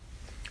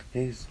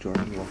Hey, it's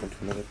Jordan. Welcome to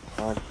another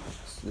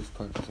podcast. This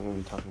podcast I'm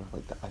going to be talking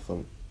about the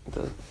iPhone,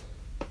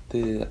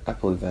 the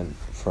Apple event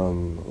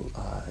from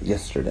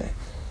yesterday.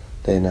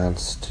 They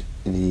announced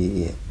I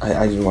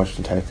didn't watch the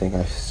entire thing.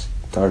 I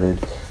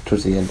started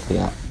towards the end of the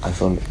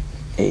iPhone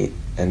 8,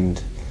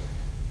 and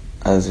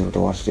I was able to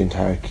watch the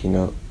entire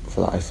keynote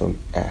for the iPhone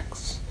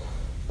X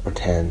or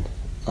 10.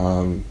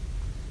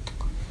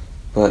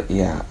 But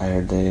yeah, I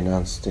heard they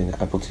announced an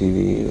Apple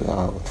TV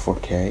with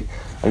 4K.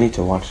 I need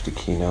to watch the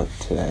keynote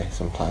today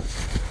sometime.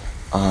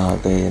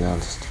 They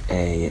announced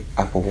a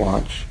Apple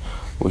Watch,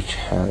 which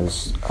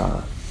has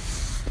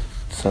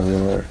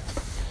cellular,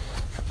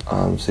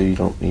 so you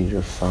don't need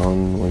your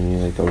phone when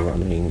you go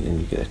running and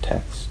you get a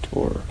text,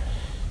 or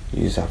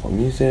use Apple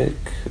Music,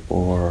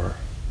 or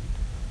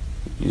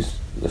use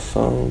the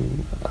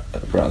phone,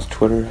 browse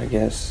Twitter, I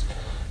guess,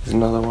 is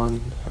another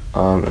one,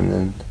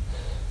 and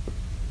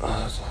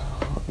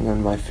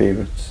then my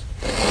favorites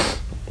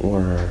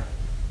were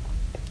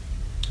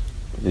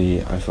the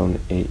iPhone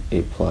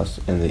 8 Plus,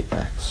 and the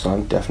X. So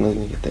I'm definitely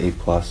going to get the 8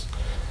 Plus.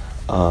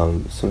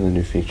 Some of the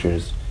new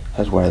features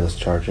has wireless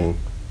charging.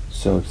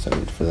 So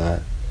excited for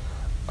that.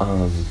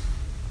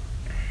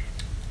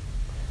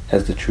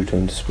 Has the True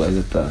Tone display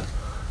that the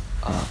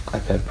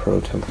iPad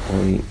Pro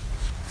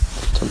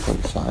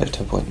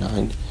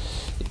 10.9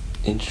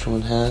 inch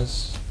one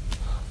has,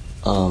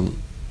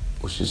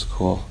 which is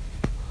cool.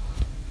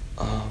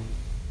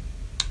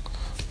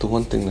 The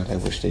one thing that I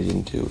wish they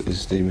didn't do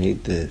is they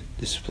made the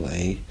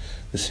display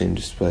the same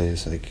display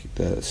as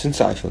since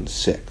the iPhone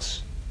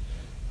 6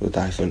 with the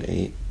iPhone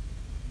 8.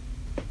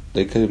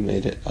 They could have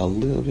made it a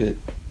little bit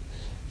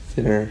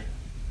thinner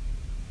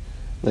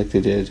like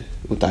they did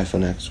with the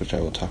iPhone X, which I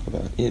will talk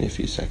about in a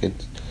few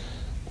seconds.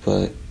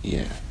 But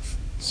yeah,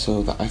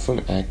 so the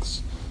iPhone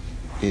X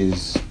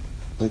is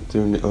or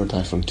the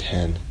iPhone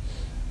 10,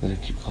 and I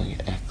keep calling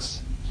it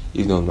X,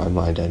 even though in my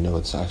mind I know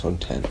it's the iPhone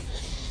 10.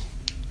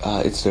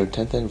 It's their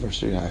 10th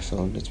anniversary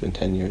iPhone. It's been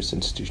 10 years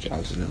since Steve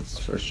Jobs announced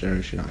the first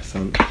generation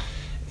iPhone,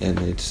 and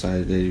they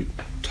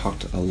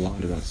talked a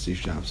lot about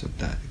Steve Jobs at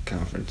that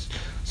conference.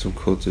 Some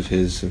quotes of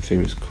his, some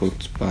famous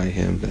quotes by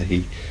him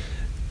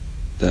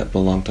that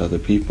belong to other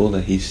people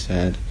that he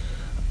said.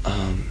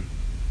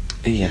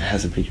 It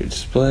has a bigger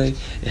display.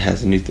 It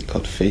has a new thing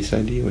called Face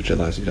ID, which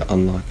allows you to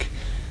unlock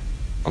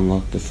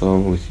the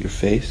phone with your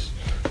face,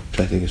 which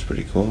I think is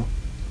pretty cool.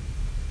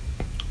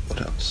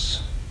 What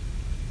else?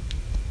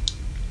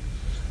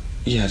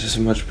 Yeah, just a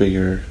much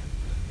bigger,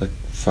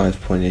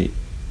 5.8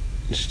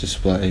 inch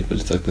display, but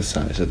it's the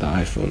size of the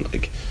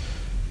iPhone,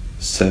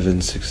 7,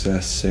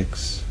 6S,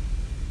 6,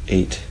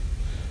 8.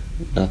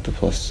 Not the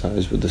plus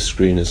size, but the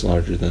screen is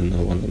larger than the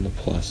one on the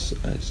plus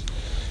size.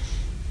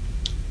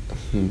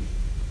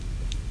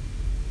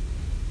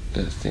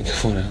 Gotta think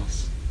of what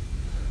else.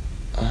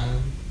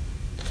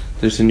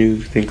 There's a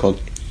new thing called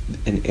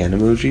an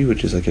Animoji,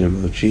 which is an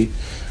emoji,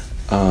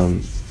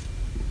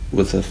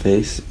 with a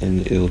face,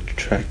 and it'll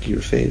track your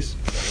face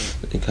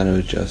and kind of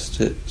adjust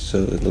it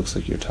so it looks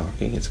like you're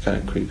talking. It's kind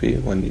of creepy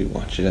when you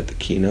watch it at the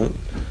keynote.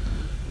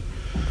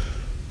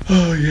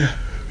 Oh yeah.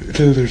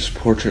 Then there's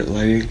portrait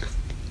lighting.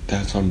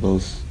 That's on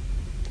both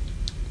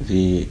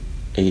the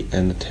 8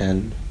 and the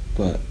 10,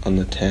 but on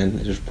the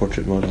 10 there's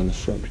portrait mode on the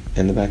front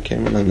and the back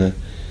camera, and on the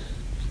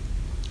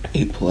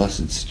 8 Plus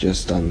it's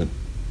just on the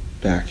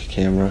back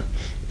camera.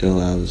 It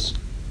allows,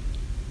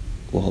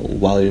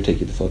 while you're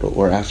taking the photo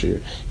or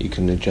after, you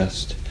can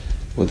adjust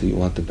whether you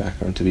want the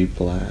background to be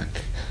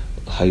black,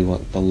 how you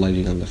want the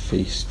lighting on the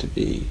face to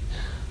be.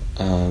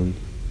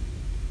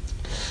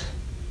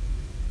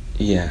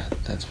 Yeah,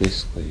 that's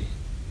basically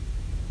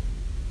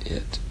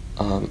it.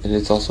 And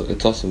it's also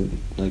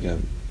like a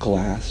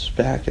glass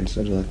back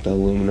instead of the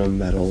aluminum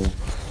metal,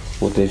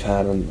 what they've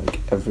had on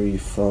every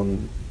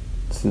phone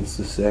since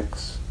the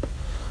 6,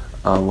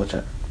 which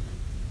I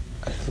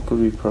think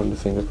would be prone to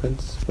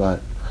fingerprints, but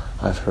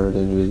I've heard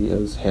in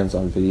videos,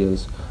 hands-on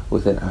videos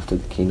with it after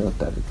the keynote,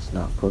 that it's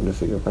not prone to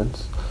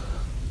fingerprints,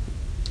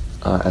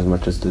 as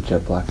much as the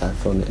jet black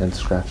iPhone, and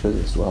scratches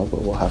as well,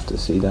 but we'll have to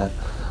see that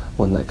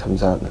when that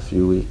comes out in a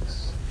few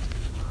weeks,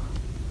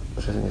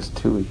 which I think is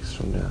 2 weeks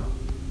from now.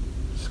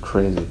 It's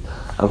crazy.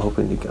 I'm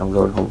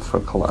going home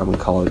I'm in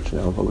college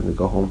now. I'm hoping to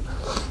go home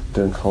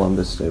during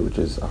Columbus Day, which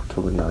is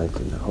October 9th,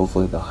 and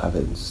hopefully they'll have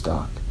it in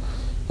stock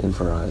in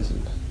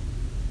Verizon.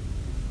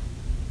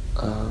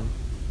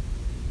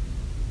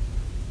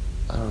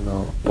 I don't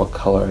know what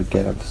color I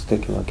get. I'm just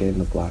thinking about getting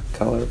the black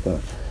color, but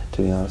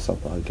to be honest, I'll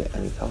probably get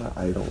any color.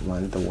 I don't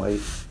mind the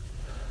white.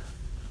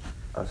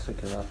 I was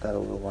thinking about that a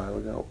little while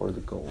ago, or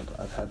the gold.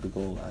 I've had the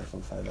gold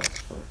iPhone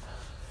 5S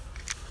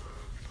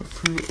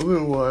for a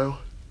little while.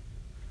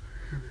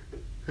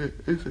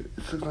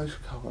 It's a nice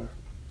color.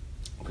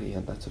 But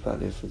yeah, that's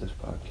about it for this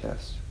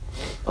podcast.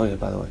 Oh yeah,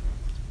 by the way,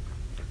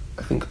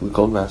 I think the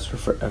Gold Master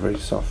for every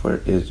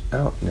software is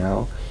out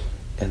now,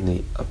 and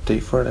the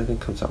update for it I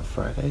think comes out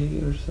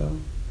Friday or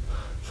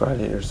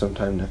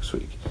sometime next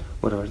week.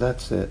 Whatever,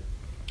 that's it.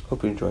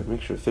 Hope you enjoyed.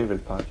 Make sure to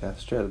favorite the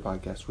podcast, share the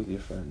podcast with your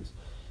friends,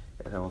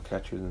 and I will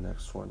catch you in the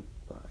next one.